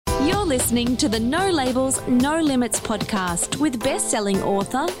You're listening to the No Labels, No Limits podcast with best-selling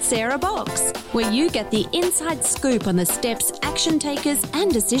author Sarah Box, where you get the inside scoop on the steps action takers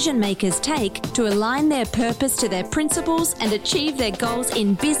and decision makers take to align their purpose to their principles and achieve their goals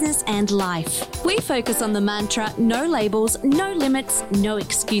in business and life. We focus on the mantra, no labels, no limits, no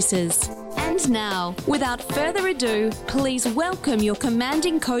excuses. And now, without further ado, please welcome your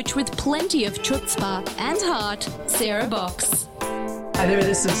commanding coach with plenty of chutzpah and heart, Sarah Box. Hi there,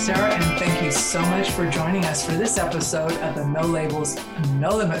 this is Sarah, and thank you so much for joining us for this episode of the No Labels, No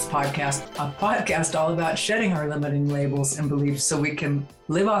Limits podcast, a podcast all about shedding our limiting labels and beliefs so we can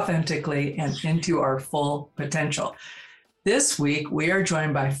live authentically and into our full potential. This week, we are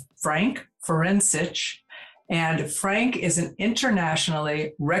joined by Frank Forencich, and Frank is an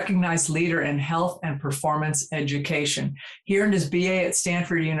internationally recognized leader in health and performance education. He earned his BA at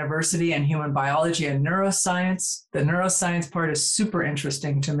Stanford University in human biology and neuroscience. The neuroscience part is super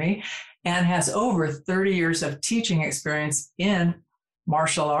interesting to me, and has over 30 years of teaching experience in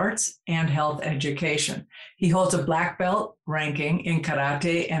martial arts and health education. He holds a black belt ranking in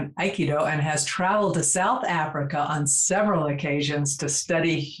karate and aikido and has traveled to South Africa on several occasions to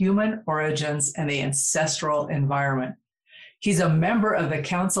study human origins and the ancestral environment. He's a member of the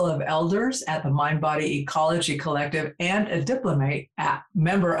Council of Elders at the Mind Body Ecology Collective and a diplomate,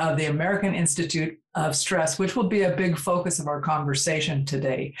 member of the American Institute of Stress, which will be a big focus of our conversation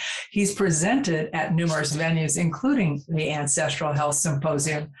today. He's presented at numerous venues, including the Ancestral Health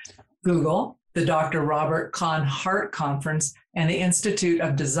Symposium, Google, the Dr. Robert Kahn Heart Conference, and the Institute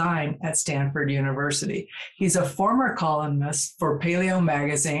of Design at Stanford University. He's a former columnist for Paleo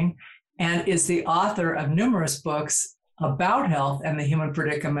Magazine and is the author of numerous books about health and the human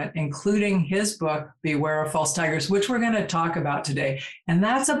predicament, including his book, Beware of False Tigers, which we're going to talk about today. And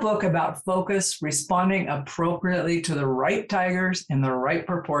that's a book about focus, responding appropriately to the right tigers in the right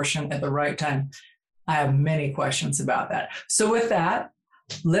proportion at the right time. I have many questions about that. So with that,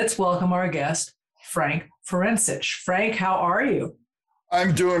 let's welcome our guest, Frank Forencich. Frank, how are you?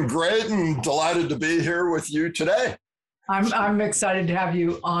 I'm doing great and delighted to be here with you today. I'm excited to have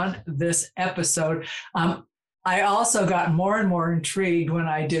you on this episode. I also got more and more intrigued when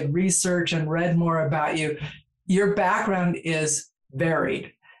I did research and read more about you. Your background is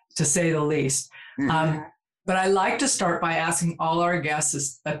varied, to say the least. Mm-hmm. But I like to start by asking all our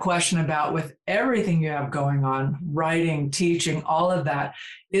guests a question about, with everything you have going on, writing, teaching, all of that,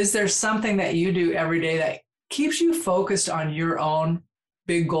 is there something that you do every day that keeps you focused on your own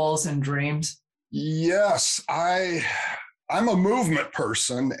big goals and dreams? Yes, I'm a movement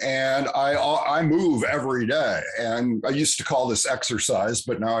person, and I move every day. And I used to call this exercise,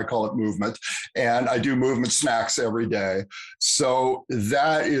 but now I call it movement. And I do movement snacks every day. So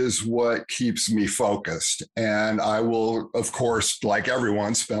that is what keeps me focused. And I will, of course, like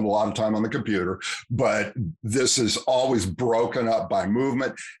everyone, spend a lot of time on the computer, but this is always broken up by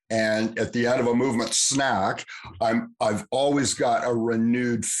movement. And at the end of a movement snack, I've always got a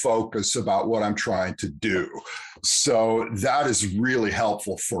renewed focus about what I'm trying to do. So that is really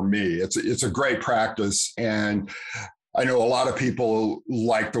helpful for me. It's a great practice. And I know a lot of people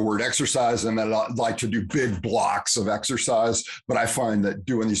like the word exercise and they like to do big blocks of exercise, but I find that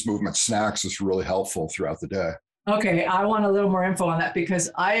doing these movement snacks is really helpful throughout the day. Okay, I want a little more info on that,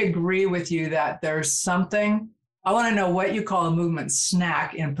 because I agree with you that there's something, I want to know what you call a movement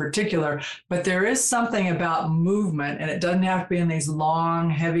snack in particular, but there is something about movement, and it doesn't have to be in these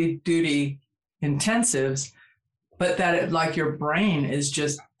long, heavy duty intensives, but that it, like, your brain is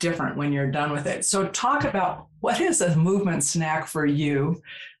just different when you're done with it. So talk about, what is a movement snack for you,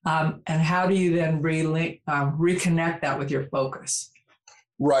 and how do you then reconnect that with your focus?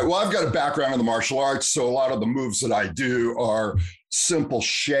 Right. Well, I've got a background in the martial arts, so a lot of the moves that I do are simple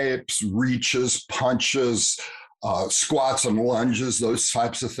shapes, reaches, punches, squats and lunges, those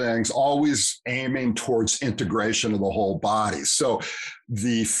types of things, always aiming towards integration of the whole body. So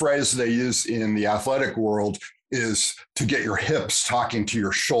the phrase they use in the athletic world is to get your hips talking to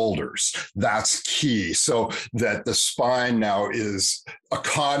your shoulders. That's key, so that the spine now is a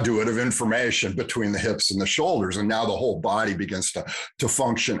conduit of information between the hips and the shoulders. And now the whole body begins to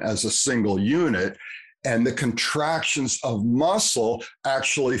function as a single unit. And the contractions of muscle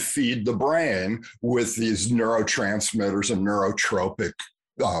actually feed the brain with these neurotransmitters and neurotropic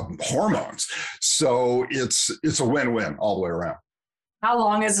hormones. So it's a win-win all the way around. How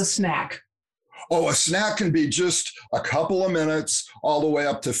long is a snack? Oh, a snack can be just a couple of minutes all the way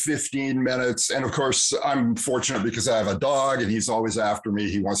up to 15 minutes. And of course, I'm fortunate because I have a dog and he's always after me.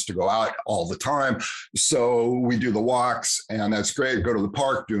 He wants to go out all the time. So we do the walks, and that's great. Go to the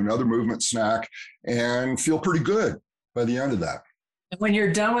park, do another movement snack, and feel pretty good by the end of that. When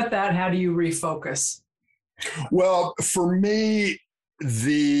you're done with that, how do you refocus? Well, for me,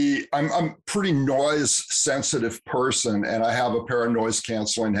 I'm pretty noise sensitive person, and I have a pair of noise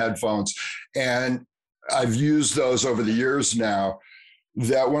canceling headphones, and I've used those over the years now,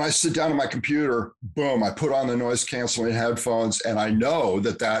 that when I sit down at my computer, boom, I put on the noise canceling headphones, and I know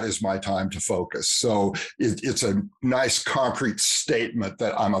that that is my time to focus. So it's a nice concrete statement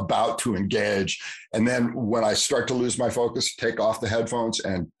that I'm about to engage. And then when I start to lose my focus, take off the headphones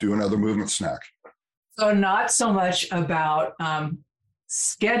and do another movement snack. So not so much about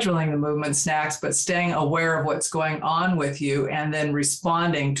scheduling the movement snacks, but staying aware of what's going on with you and then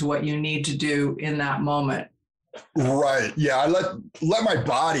responding to what you need to do in that moment. Right. Yeah. I let my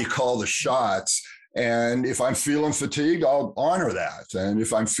body call the shots. And if I'm feeling fatigued, I'll honor that. And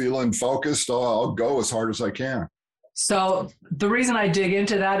if I'm feeling focused, I'll go as hard as I can. So the reason I dig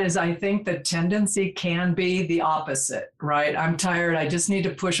into that is I think the tendency can be the opposite, right? I'm tired. I just need to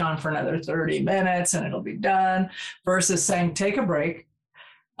push on for another 30 minutes and it'll be done, versus saying, take a break.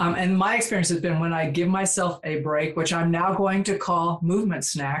 And my experience has been when I give myself a break, which I'm now going to call movement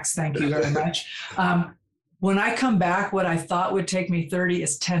snacks. Thank you very much. When I come back, what I thought would take me 30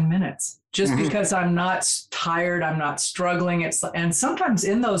 is 10 minutes, just because I'm not tired, I'm not struggling. And sometimes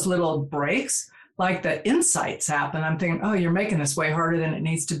in those little breaks, like the insights happen. I'm thinking, oh, you're making this way harder than it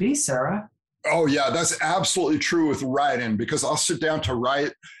needs to be, Sarah. Oh, yeah, that's absolutely true with writing, because I'll sit down to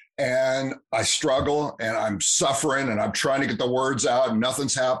write and I struggle and I'm suffering and I'm trying to get the words out and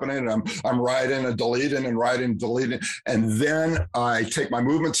nothing's happening. And I'm writing and deleting and writing, deleting. And then I take my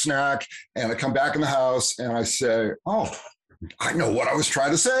movement snack and I come back in the house and I say, oh, I know what I was trying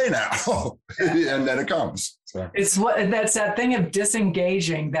to say now. And then it comes. So. That's that thing of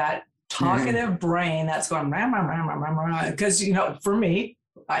disengaging that talkative brain that's going, because, for me,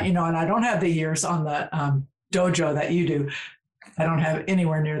 and I don't have the years on the dojo that you do. I don't have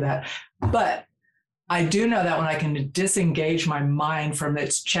anywhere near that. But I do know that when I can disengage my mind from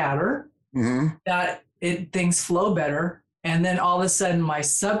its chatter, that things flow better. And then all of a sudden my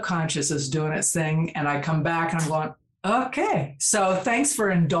subconscious is doing its thing and I come back and I'm going, okay. So thanks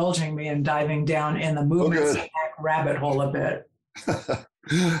for indulging me and diving down in the movement rabbit hole a bit.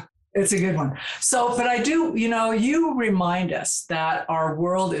 It's a good one. So, but I do, you remind us that our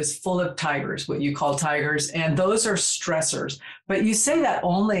world is full of tigers, what you call tigers, and those are stressors. But you say that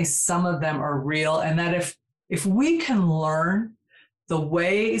only some of them are real, and that if we can learn the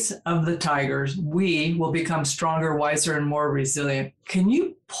ways of the tigers, we will become stronger, wiser, and more resilient. Can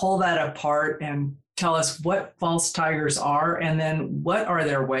you pull that apart and tell us what false tigers are, and then what are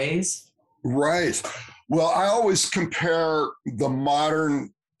their ways? Right. Well, I always compare the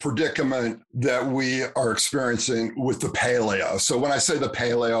modern predicament that we are experiencing with the paleo. So when I say the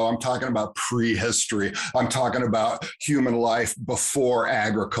paleo, I'm talking about prehistory. I'm talking about human life before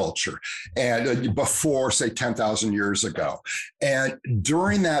agriculture and before, say, 10,000 years ago. And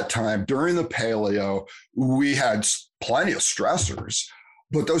during that time, during the paleo, we had plenty of stressors.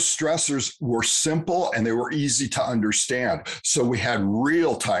 But those stressors were simple and they were easy to understand. So we had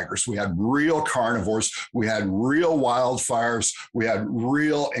real tigers, we had real carnivores, we had real wildfires, we had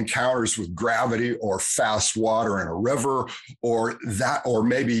real encounters with gravity or fast water in a river, or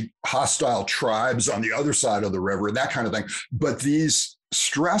maybe hostile tribes on the other side of the river, that kind of thing. But these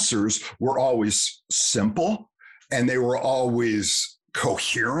stressors were always simple and they were always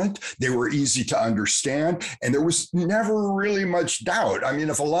coherent, they were easy to understand, and there was never really much doubt. I mean,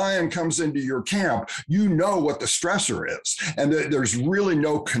 if a lion comes into your camp, you know what the stressor is, and there's really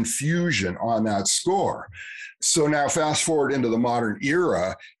no confusion on that score. So now fast forward into the modern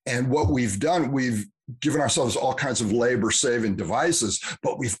era, and what we've done, we've given ourselves all kinds of labor-saving devices,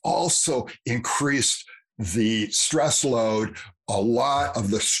 but we've also increased the stress load. A lot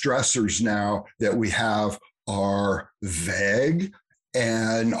of the stressors now that we have are vague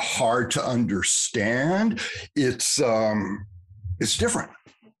and hard to understand. It's different.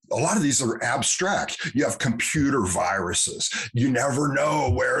 A lot of these are abstract. You have computer viruses. You never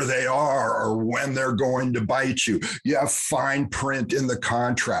know where they are or when they're going to bite you. You have fine print in the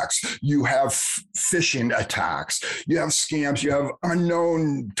contracts. You have phishing attacks. You have scams. You have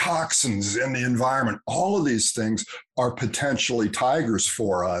unknown toxins in the environment. All of these things are potentially tigers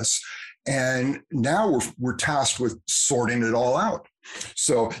for us. And now we're tasked with sorting it all out.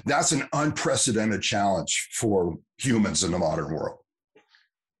 So that's an unprecedented challenge for humans in the modern world.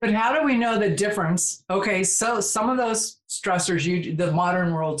 But how do we know the difference? Okay, so some of those stressors, the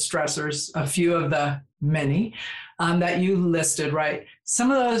modern world stressors, a few of the many that you listed, right?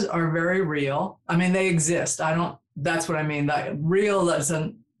 Some of those are very real. I mean, they exist. That's what I mean. Like real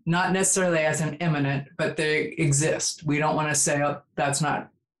doesn't not necessarily as an imminent, but they exist. We don't want to say, oh, that's not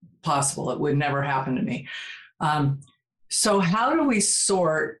possible. It would never happen to me. So how do we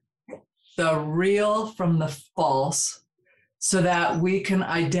sort the real from the false so that we can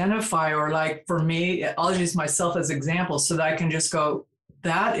identify, or like for me, I'll use myself as example so that I can just go,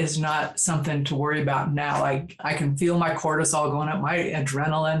 that is not something to worry about now. I can feel my cortisol going up, my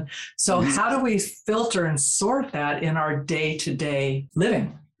adrenaline. So how do we filter and sort that in our day-to-day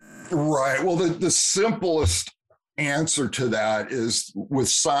living? Right. Well, the simplest answer to that is with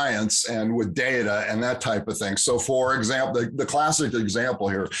science and with data and that type of thing. So for example, the classic example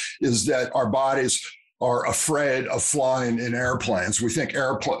here is that our bodies are afraid of flying in airplanes. We think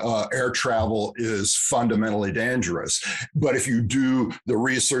air travel is fundamentally dangerous. But if you do the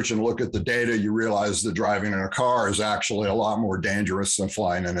research and look at the data, you realize that driving in a car is actually a lot more dangerous than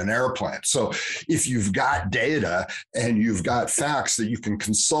flying in an airplane. So if you've got data and you've got facts that you can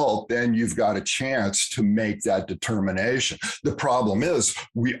consult, then you've got a chance to make that determination. The problem is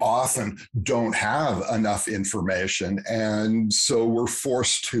we often don't have enough information. And so we're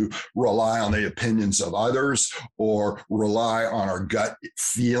forced to rely on the opinions of others or rely on our gut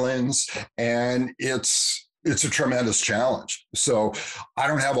feelings. And it's a tremendous challenge. So I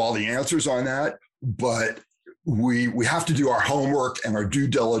don't have all the answers on that, but we have to do our homework and our due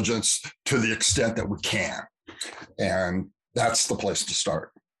diligence to the extent that we can. And that's the place to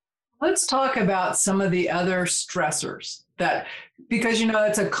start. Let's talk about some of the other stressors that, because,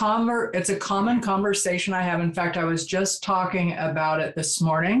 it's a common conversation I have. In fact, I was just talking about it this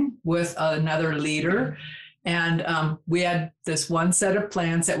morning with another leader, and we had this one set of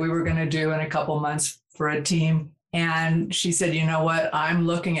plans that we were going to do in a couple months for a team. And she said, you know what? I'm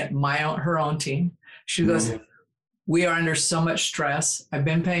looking at her own team. She goes, we are under so much stress. I've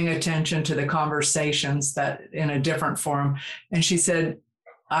been paying attention to the conversations that in a different form. And she said,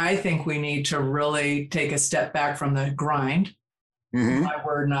 I think we need to really take a step back from the grind, my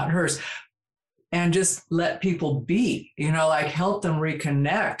word, not hers, and just let people be, like help them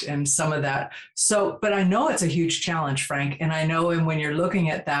reconnect and some of that. So, but I know it's a huge challenge, Frank. And I know when you're looking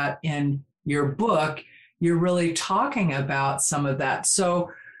at that in your book, you're really talking about some of that.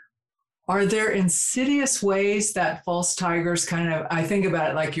 So are there insidious ways that false tigers I think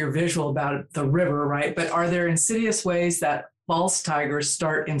about it like your visual about the river, right? But are there insidious ways that false tigers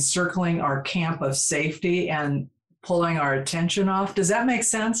start encircling our camp of safety and pulling our attention off? Does that make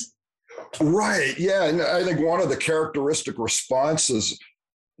sense? Right. Yeah. And I think one of the characteristic responses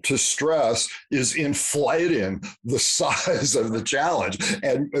to stress is inflating the size of the challenge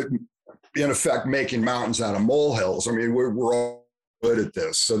and, in effect, making mountains out of molehills. I mean, we're all good at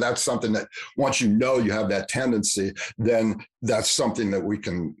this. So that's something that once you have that tendency, then that's something that we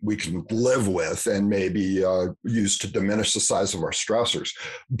can live with and maybe use to diminish the size of our stressors.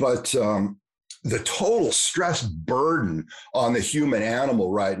 But the total stress burden on the human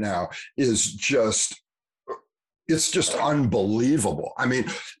animal right now is it's just unbelievable. I mean,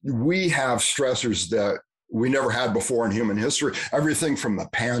 we have stressors that we never had before in human history. Everything from the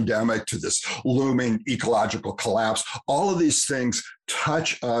pandemic to this looming ecological collapse, all of these things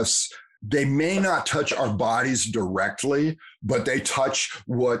touch us. They may not touch our bodies directly, but they touch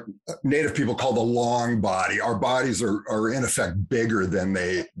what Native people call the long body. Our bodies are in effect bigger than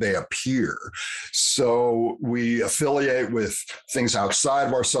they appear. So we affiliate with things outside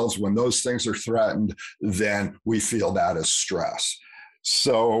of ourselves. When those things are threatened, then we feel that as stress.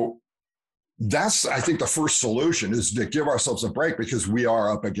 So that's, I think, the first solution is to give ourselves a break, because we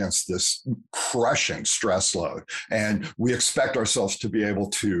are up against this crushing stress load, and we expect ourselves to be able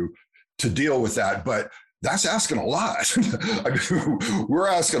to deal with that. But that's asking a lot. I mean, we're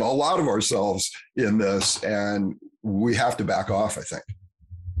asking a lot of ourselves in this, and we have to back off, I think.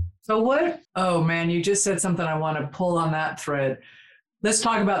 So oh man, you just said something I want to pull on that thread. Let's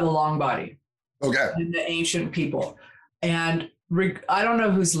talk about the long body. Okay. And the ancient people. And I don't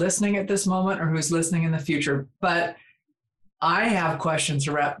know who's listening at this moment or who's listening in the future, but I have questions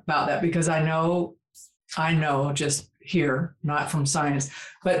about that, because I know just here, not from science,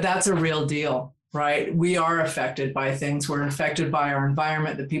 but that's a real deal, right? We are affected by things. We're affected by our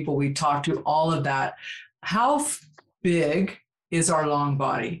environment, the people we talk to, all of that. How big is our long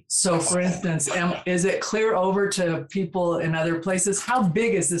body? So for instance, is it clear over to people in other places? How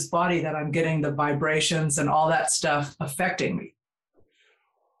big is this body that I'm getting the vibrations and all that stuff affecting me?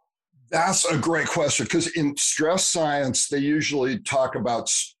 That's a great question, because in stress science, they usually talk about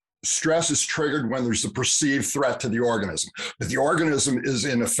stress is triggered when there's a perceived threat to the organism. But the organism is,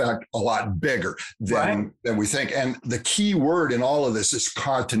 in effect, a lot bigger than we think. And the key word in all of this is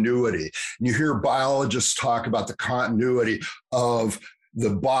continuity. You hear biologists talk about the continuity of the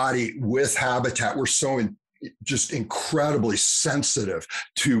body with habitat, we're so just incredibly sensitive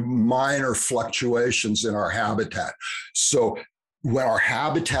to minor fluctuations in our habitat. So when our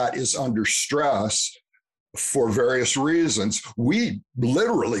habitat is under stress, for various reasons, we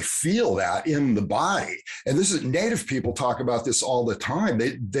literally feel that in the body. And this is, Native people talk about this all the time.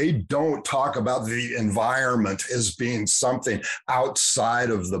 They don't talk about the environment as being something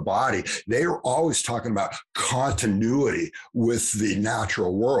outside of the body. They are always talking about continuity with the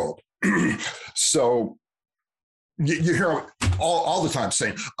natural world. So you hear all the time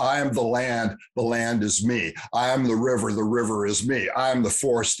saying, I am the land is me. I am the river is me. I am the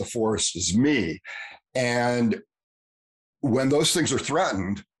forest is me. And when those things are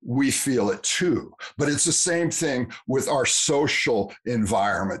threatened, we feel it too. But it's the same thing with our social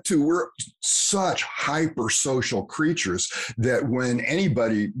environment too. We're such hyper social creatures that when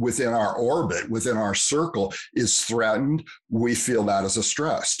anybody within our orbit, within our circle is threatened, we feel that as a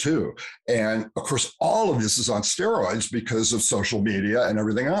stress too. And of course, all of this is on steroids because of social media and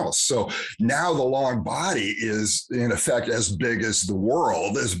everything else. So now the long body is in effect as big as the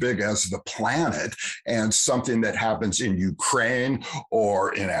world, as big as the planet, and something that happens in Ukraine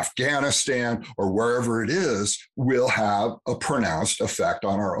or in Afghanistan or wherever it is will have a pronounced effect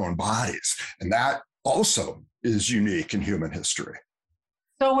on our own bodies. And that also is unique in human history.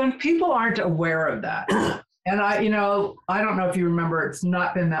 So when people aren't aware of that, and I don't know if you remember, it's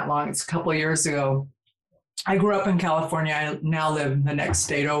not been that long, it's a couple of years ago. I grew up in California. I now live in the next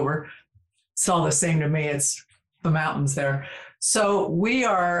state over. It's all the same to me. It's the mountains there. So we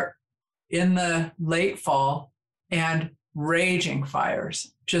are in the late fall and raging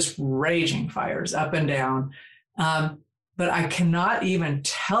fires, just raging fires up and down. But I cannot even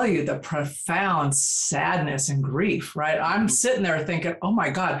tell you the profound sadness and grief, right? I'm sitting there thinking, oh my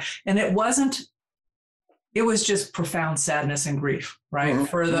God. And it was just profound sadness and grief, right? Mm-hmm.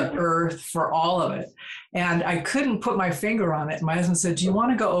 For the earth, for all of it. And I couldn't put my finger on it. My husband said, do you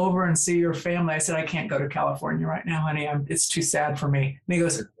want to go over and see your family? I said, I can't go to California right now, honey. It's too sad for me. And he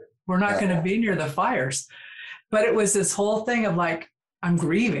goes, we're not going to be near the fires. But it was this whole thing of like, I'm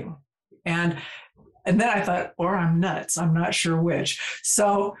grieving. And then I thought, or I'm nuts. I'm not sure which.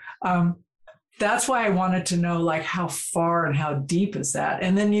 So that's why I wanted to know, like, how far and how deep is that?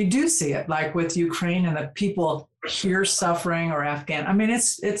 And then you do see it, like with Ukraine and the people here suffering, or Afghan. I mean,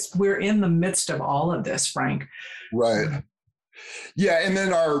 we're in the midst of all of this, Frank. Right. Yeah, and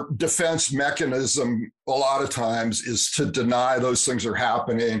then our defense mechanism a lot of times is to deny those things are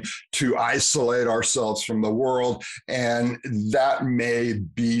happening, to isolate ourselves from the world. And that may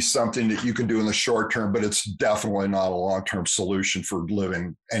be something that you can do in the short term, but it's definitely not a long-term solution for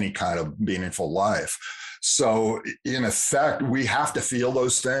living any kind of meaningful life. So in effect, we have to feel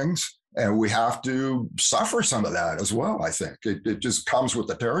those things, and we have to suffer some of that as well, I think. It just comes with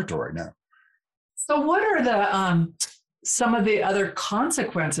the territory now. So what are the some of the other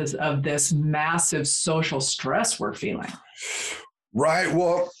consequences of this massive social stress we're feeling? Right.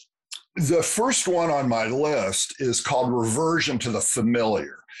 Well, the first one on my list is called reversion to the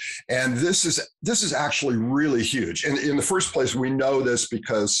familiar. And this is actually really huge. And in the first place, we know this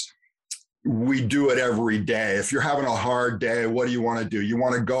because we do it every day. If you're having a hard day, what do you want to do? You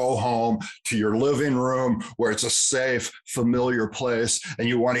want to go home to your living room where it's a safe, familiar place, and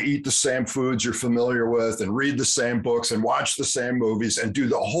you want to eat the same foods you're familiar with and read the same books and watch the same movies and do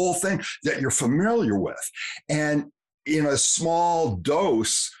the whole thing that you're familiar with. And in a small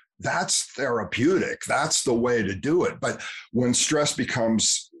dose, that's therapeutic. That's the way to do it. But when stress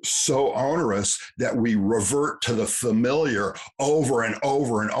becomes so onerous that we revert to the familiar over and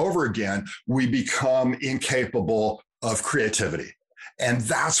over and over again, we become incapable of creativity. And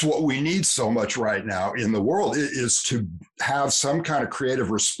that's what we need so much right now in the world, is to have some kind of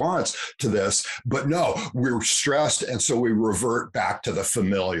creative response to this. But no, we're stressed, and so we revert back to the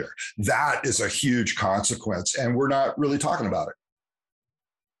familiar. That is a huge consequence, and we're not really talking about it.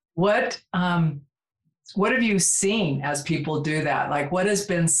 What have you seen as people do that? Like, what has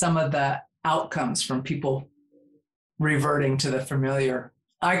been some of the outcomes from people reverting to the familiar?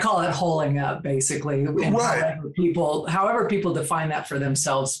 I call it holing up, basically. And right. However people define that for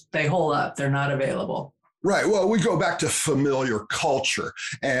themselves, they hole up. They're not available. Right. Well, we go back to familiar culture.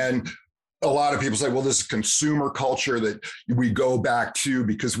 And a lot of people say, well, this is consumer culture that we go back to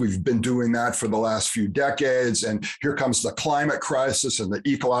because we've been doing that for the last few decades. And here comes the climate crisis and the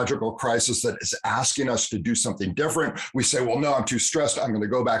ecological crisis that is asking us to do something different. We say, well, no, I'm too stressed. I'm going to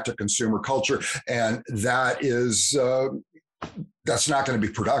go back to consumer culture. And that is, that's not going to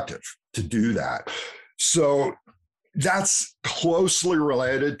be productive to do that. So that's closely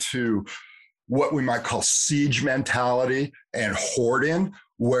related to what we might call siege mentality and hoarding,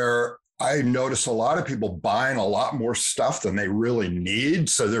 where I notice a lot of people buying a lot more stuff than they really need.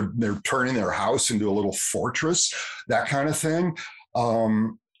 So they're turning their house into a little fortress, that kind of thing.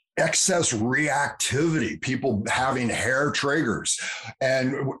 Excess reactivity, people having hair triggers.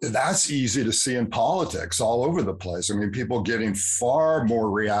 And that's easy to see in politics all over the place. I mean, people getting far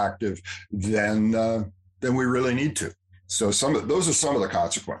more reactive than we really need to. So those are some of the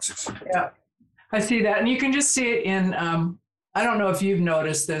consequences. Yeah, I see that. And you can just see it in, I don't know if you've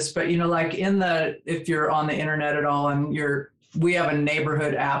noticed this, but, like if you're on the internet at all and we have a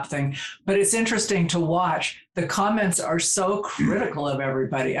neighborhood app thing, but it's interesting to watch. The comments are so critical of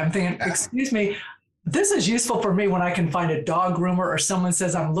everybody. I'm thinking, excuse me, this is useful for me when I can find a dog groomer or someone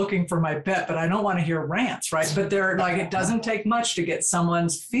says I'm looking for my pet, but I don't want to hear rants, right? But they're like, it doesn't take much to get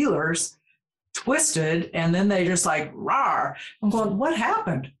someone's feelers twisted, and then they just like, rawr. I'm going, what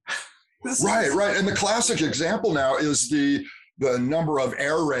happened? Right. And the classic example now is the number of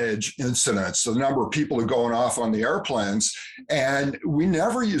air rage incidents, the number of people who are going off on the airplanes. And we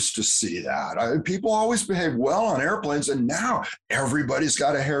never used to see that. People always behave well on airplanes, and now everybody's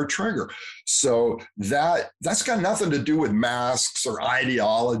got a hair trigger. So that's got nothing to do with masks or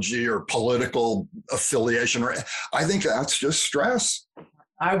ideology or political affiliation. I think that's just stress.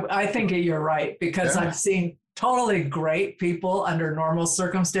 I think you're right, because I've seen totally great people under normal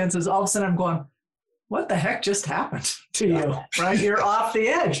circumstances. All of a sudden I'm going, what the heck just happened to you, right? You're off the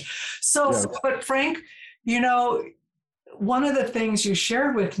edge. So, but Frank, one of the things you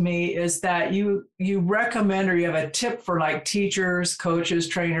shared with me is that you recommend, or you have a tip for like teachers, coaches,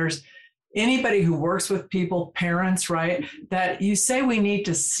 trainers, anybody who works with people, parents, right? That you say we need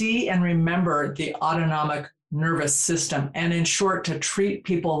to see and remember the autonomic nervous system, and in short, to treat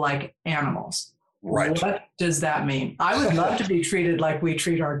people like animals. Right. What does that mean? I would love to be treated like we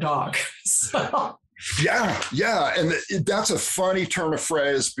treat our dog. So. Yeah. And that's a funny turn of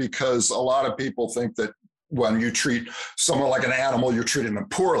phrase, because a lot of people think that when you treat someone like an animal, you're treating them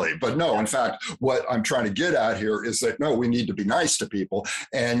poorly. But no, in fact, what I'm trying to get at here is that, no, we need to be nice to people.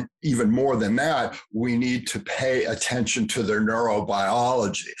 And even more than that, we need to pay attention to their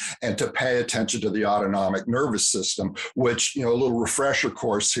neurobiology and to pay attention to the autonomic nervous system, which, a little refresher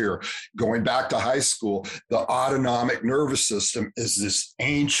course here, going back to high school, the autonomic nervous system is this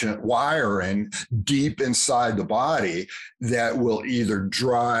ancient wiring deep inside the body that will either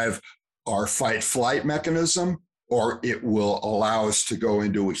drive our fight-flight mechanism, or it will allow us to go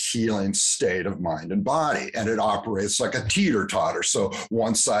into a healing state of mind and body. And it operates like a teeter-totter. So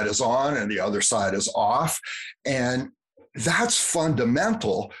one side is on and the other side is off. And that's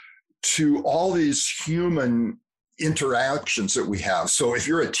fundamental to all these human interactions that we have. So if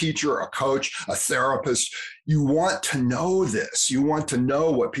you're a teacher, a coach, a therapist, you want to know this. You want to know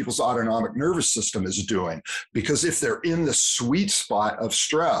what people's autonomic nervous system is doing. Because if they're in the sweet spot of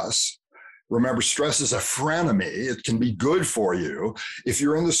stress, remember, stress is a frenemy. It can be good for you. If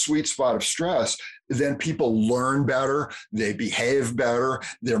you're in the sweet spot of stress, then people learn better, they behave better,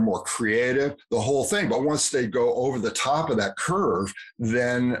 they're more creative, the whole thing. But once they go over the top of that curve,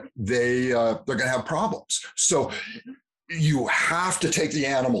 then they're going to have problems. So you have to take the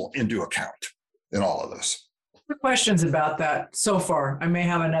animal into account in all of this. Questions about that so far. I may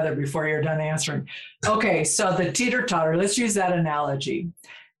have another before you're done answering. Okay, so the teeter-totter, let's use that analogy.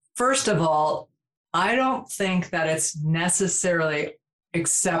 First of all, I don't think that it's necessarily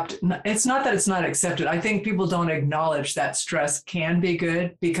it's not that it's not accepted. I think people don't acknowledge that stress can be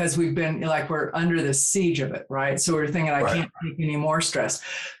good, because we're under the siege of it, right? So we're thinking, I can't take any more stress.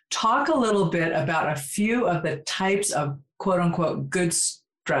 Talk a little bit about a few of the types of quote unquote good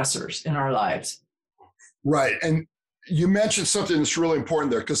stressors in our lives. Right. And you mentioned something that's really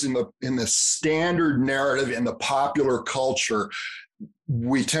important there, because in the standard narrative, in the popular culture,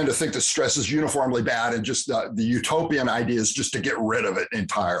 we tend to think that stress is uniformly bad, and just the utopian idea is just to get rid of it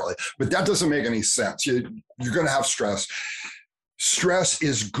entirely. But that doesn't make any sense. You're going to have stress. Stress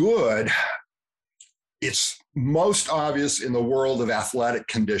is good. It's most obvious in the world of athletic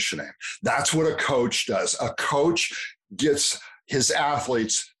conditioning. That's what a coach does. A coach gets his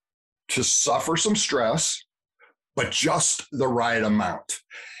athletes to suffer some stress, but just the right amount.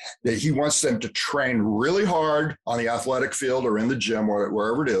 That he wants them to train really hard on the athletic field or in the gym, or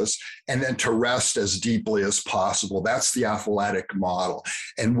wherever it is, and then to rest as deeply as possible. That's the athletic model.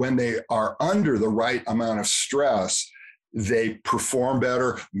 And when they are under the right amount of stress, they perform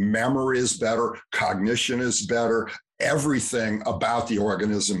better, memory is better, cognition is better, everything about the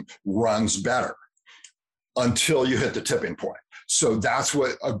organism runs better until you hit the tipping point. So that's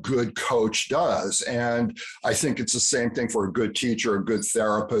what a good coach does. And I think it's the same thing for a good teacher, a good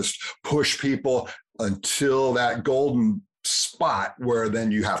therapist. Push people until that golden spot where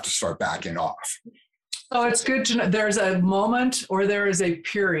then you have to start backing off. So it's good to know there's a moment or there is a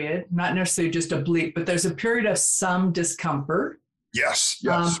period, not necessarily just a bleep, but there's a period of some discomfort. Yes.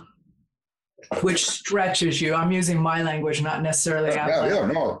 Which stretches you. I'm using my language, not necessarily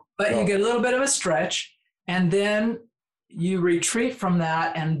but you get a little bit of a stretch, and then you retreat from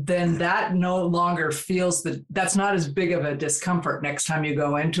that, and then that no longer feels that's not as big of a discomfort next time you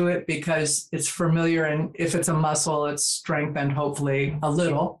go into it because it's familiar, and if it's a muscle, it's strengthened hopefully a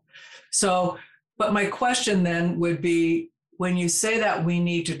little. So, but my question then would be, when you say that we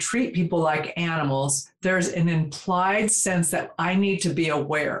need to treat people like animals, there's an implied sense that I need to be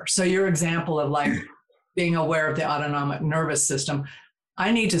aware. So your example of like being aware of the autonomic nervous system,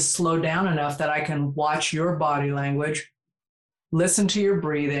 I need to slow down enough that I can watch your body language, listen to your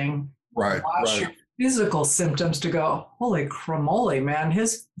breathing, watch your physical symptoms to go, holy cramoly, man,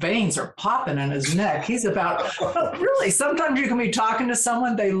 his veins are popping in his neck. He's about, really, sometimes you can be talking to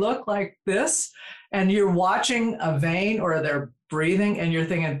someone, they look like this, and you're watching a vein or they're breathing and you're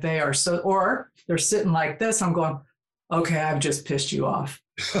thinking they are so, or they're sitting like this. I'm going, okay, I've just pissed you off.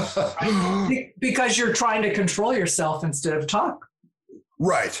 Because you're trying to control yourself instead of talk.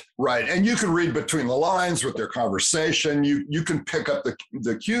 Right. And you can read between the lines with their conversation. You can pick up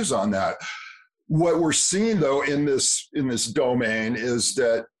the cues on that. What we're seeing, though, in this domain is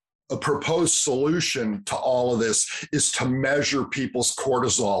that a proposed solution to all of this is to measure people's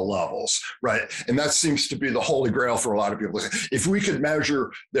cortisol levels, right? And that seems to be the holy grail for a lot of people. If we could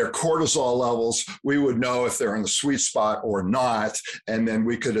measure their cortisol levels, we would know if they're in the sweet spot or not, and then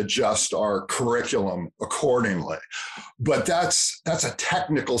we could adjust our curriculum accordingly. But that's a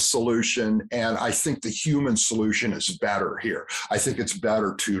technical solution, and I think the human solution is better here. I think it's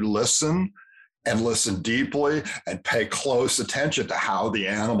better to listen deeply and pay close attention to how the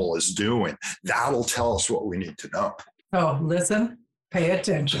animal is doing. That'll tell us what we need to know. Oh, listen, pay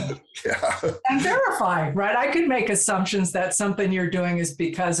attention. Yeah. And verify, right? I could make assumptions that something you're doing is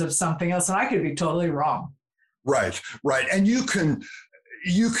because of something else, and I could be totally wrong. Right. And you can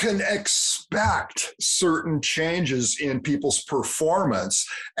expect certain changes in people's performance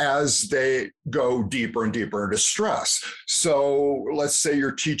as they go deeper and deeper into stress. So let's say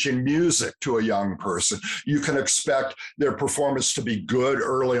you're teaching music to a young person. You can expect their performance to be good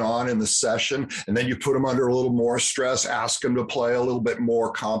early on in the session, and then you put them under a little more stress, ask them to play a little bit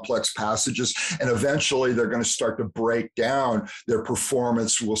more complex passages, and eventually they're going to start to break down. Their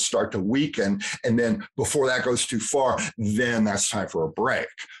performance will start to weaken, and then before that goes too far, then that's time for a break.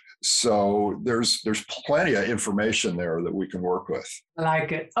 So there's plenty of information there that we can work with. I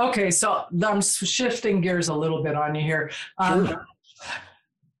like it. Okay, so I'm shifting gears a little bit on you here. Sure.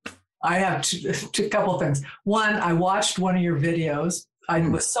 I have two couple things. One, I watched one of your videos.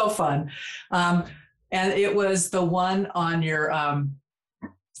 It was so fun. And it was the one on your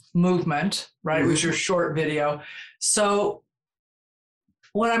movement, right? It was your short video. So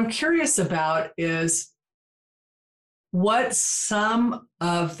what I'm curious about is what some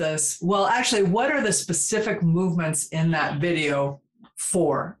of this, well, actually, what are the specific movements in that video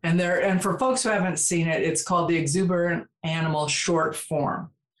for? And for folks who haven't seen it, it's called the Exuberant Animal Short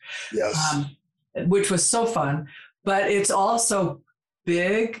Form. Yes. Which was so fun, but it's also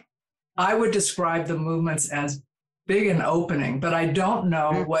big. I would describe the movements as big and opening, but I don't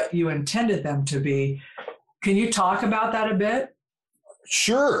know what you intended them to be. Can you talk about that a bit?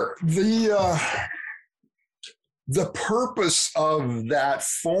 Sure. The purpose of that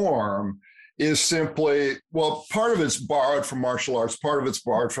form is simply, well, part of it's borrowed from martial arts, part of it's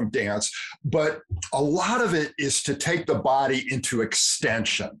borrowed from dance, but a lot of it is to take the body into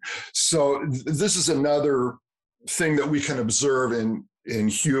extension. So this is another thing that we can observe in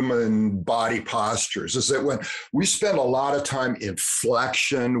human body postures, is that when we spend a lot of time in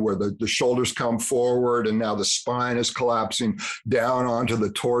flexion, where the shoulders come forward and now the spine is collapsing down onto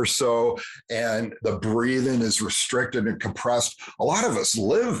the torso and the breathing is restricted and compressed, a lot of us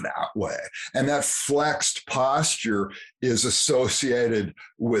live that way. And that flexed posture is associated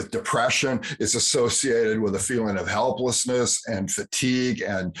with depression. It's associated with a feeling of helplessness and fatigue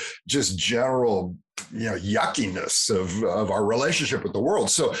and just general yuckiness of our relationship with the world.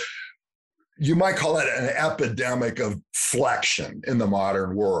 So you might call it an epidemic of flexion in the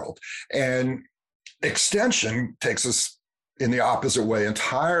modern world. And extension takes us in the opposite way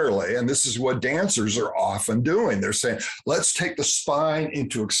entirely. And this is what dancers are often doing. They're saying, let's take the spine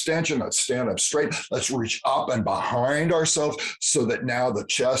into extension. Let's stand up straight. Let's reach up and behind ourselves so that now the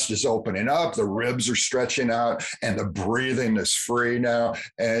chest is opening up, the ribs are stretching out, and the breathing is free now.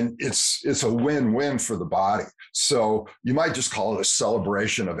 And it's a win-win for the body. So you might just call it a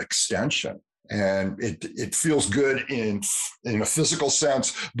celebration of extension. And it feels good in a physical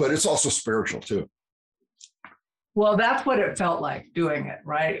sense, but it's also spiritual too. Well, that's what it felt like doing it,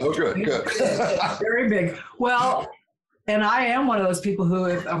 right? Oh, good. Very big. Well, and I am one of those people who,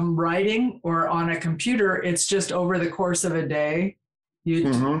 if I'm writing or on a computer, it's just over the course of a day,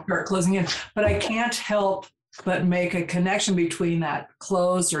 you start closing in. But I can't help but make a connection between that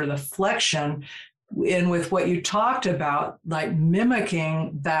close or the flexion and with what you talked about, like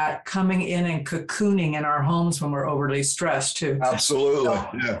mimicking that coming in and cocooning in our homes when we're overly stressed too. Absolutely. So,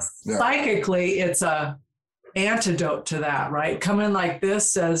 yeah. Psychically, it's a antidote to that, right? Coming like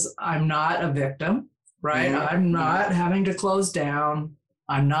this says, I'm not a victim, right? I'm not having to close down.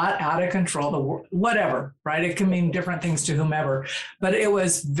 I'm not out of control, whatever, right? It can mean different things to whomever, but it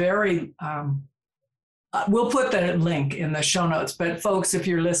was very, we'll put the link in the show notes, but folks, if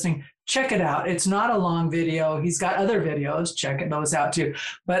you're listening, check it out. It's not a long video. He's got other videos, check those out too.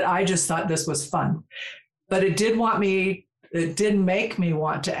 But I just thought this was fun. But it did make me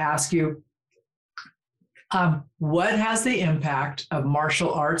want to ask you, what has the impact of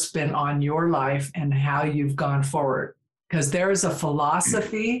martial arts been on your life and how you've gone forward? Because there is a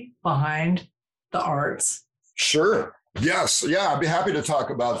philosophy behind the arts. Sure. Yes. Yeah, I'd be happy to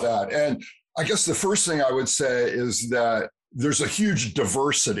talk about that. And I guess the first thing I would say is that there's a huge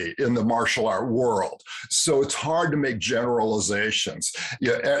diversity in the martial art world. So it's hard to make generalizations.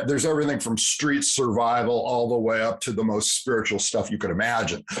 Yeah, there's everything from street survival all the way up to the most spiritual stuff you could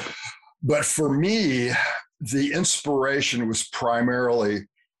imagine. But for me, the inspiration was primarily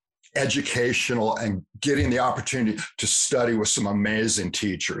educational and getting the opportunity to study with some amazing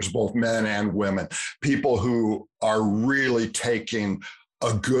teachers, both men and women, people who are really taking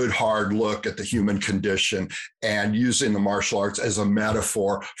a good hard look at the human condition and using the martial arts as a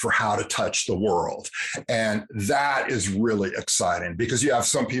metaphor for how to touch the world. And that is really exciting because you have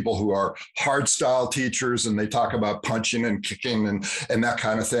some people who are hard style teachers and they talk about punching and kicking and that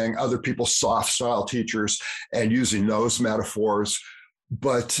kind of thing. Other people, soft style teachers and using those metaphors.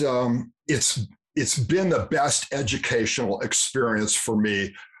 But it's been the best educational experience for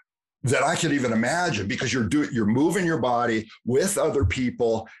me that I could even imagine, because you're moving your body with other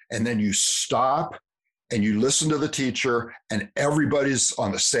people, and then you stop and you listen to the teacher, and everybody's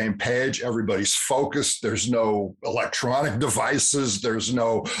on the same page. Everybody's focused. There's no electronic devices. There's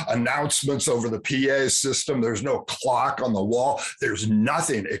no announcements over the PA system. There's no clock on the wall. There's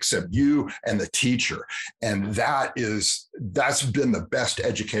nothing except you and the teacher. And that's been the best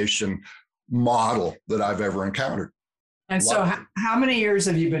education model that I've ever encountered. And so how many years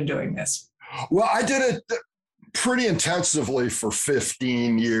have you been doing this? Well, I did it pretty intensively for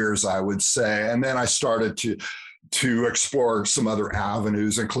 15 years, I would say. And then I started to explore some other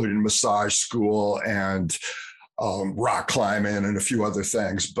avenues, including massage school and rock climbing and a few other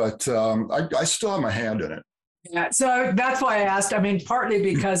things. But I still have my hand in it. Yeah, so that's why I asked. I mean, partly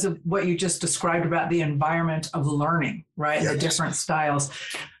because of what you just described about the environment of learning, right? Yes. The different styles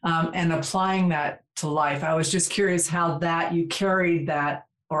and applying that to life. I was just curious how that you carried that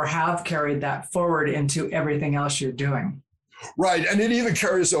or have carried that forward into everything else you're doing. Right. And it even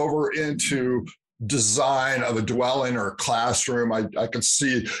carries over into design of a dwelling or a classroom. I can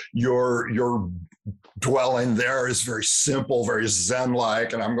see your dwelling there is very simple, very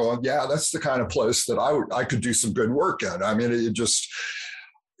Zen-like. And I'm going, yeah, that's the kind of place that I could do some good work in. I mean, it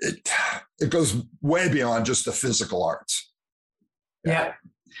goes way beyond just the physical arts. Yeah.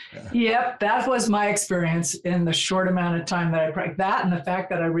 Yep. That was my experience in the short amount of time that I practiced that. And the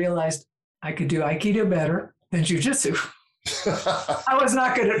fact that I realized I could do Aikido better than Jiu-Jitsu. I was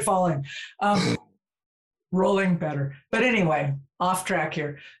not good at falling, rolling better. But anyway, off track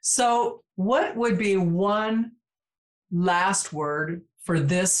here. So what would be one last word for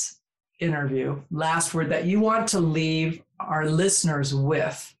this interview, last word that you want to leave our listeners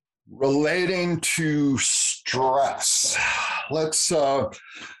with? Relating to stress.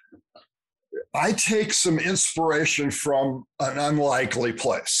 I take some inspiration from an unlikely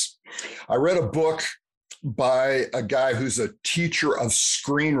place. I read a book by a guy who's a teacher of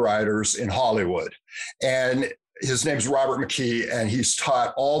screenwriters in Hollywood. And his name's Robert McKee, and he's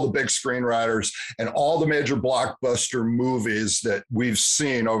taught all the big screenwriters and all the major blockbuster movies that we've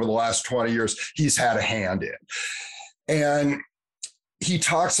seen over the last 20 years. He's had a hand in. And he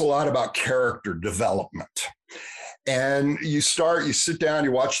talks a lot about character development. And you sit down,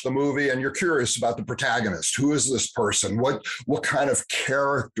 you watch the movie, and you're curious about the protagonist. Who is this person? What kind of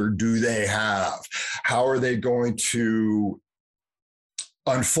character do they have? How are they going to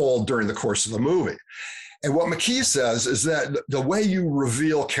unfold during the course of the movie? And what McKee says is that the way you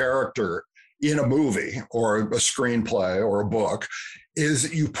reveal character in a movie or a screenplay or a book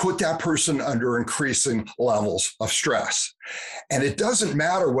is you put that person under increasing levels of stress. And it doesn't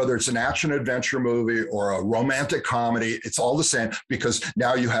matter whether it's an action adventure movie or a romantic comedy, it's all the same, because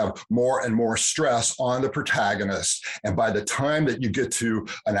now you have more and more stress on the protagonist. And by the time that you get to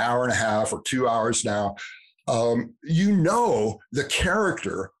an hour and a half or 2 hours now, you know the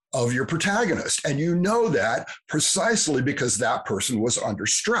character of your protagonist. And you know that precisely because that person was under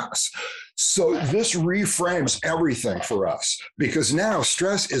stress. So this reframes everything for us, because now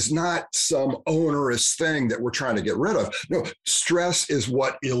stress is not some onerous thing that we're trying to get rid of. No, stress is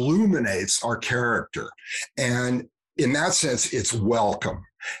what illuminates our character. And in that sense, it's welcome.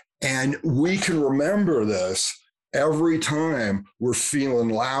 And we can remember this every time we're feeling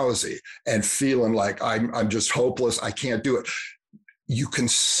lousy and feeling like I'm just hopeless, I can't do it. You can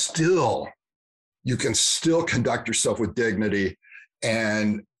still conduct yourself with dignity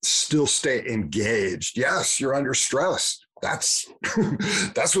and still stay engaged. Yes, you're under stress. That's what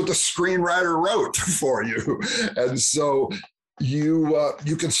the screenwriter wrote for you. And so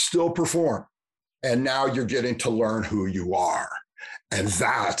you can still perform. And now you're getting to learn who you are. And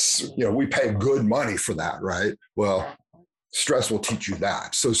that's, we pay good money for that, right? Well, stress will teach you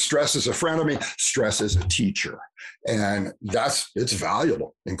that. So stress is a friend of me. Stress is a teacher. And it's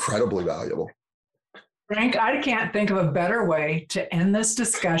valuable, incredibly valuable. Frank, I can't think of a better way to end this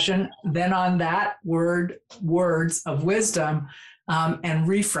discussion than on that words of wisdom and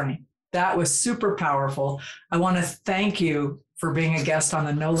reframe. That was super powerful. I want to thank you for being a guest on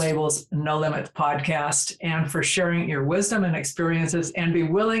the No Labels, No Limits podcast, and for sharing your wisdom and experiences, and be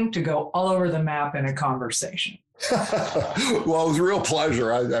willing to go all over the map in a conversation. Well, it was a real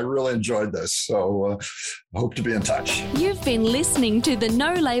pleasure. I really enjoyed this. So I hope to be in touch. You've been listening to the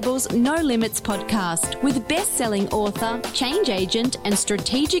No Labels, No Limits podcast with best-selling author, change agent, and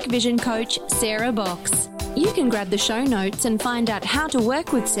strategic vision coach, Sarah Box. You can grab the show notes and find out how to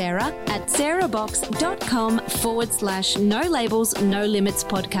work with Sarah at sarahbox.com/No Labels, No Limits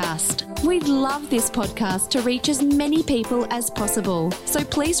podcast. We'd love this podcast to reach as many people as possible. So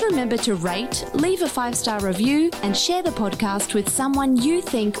please remember to rate, leave a 5-star review, and share the podcast with someone you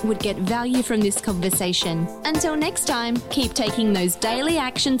think would get value from this conversation. Until next time, keep taking those daily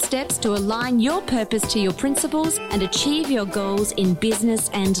action steps to align your purpose to your principles and achieve your goals in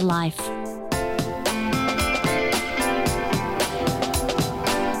business and life.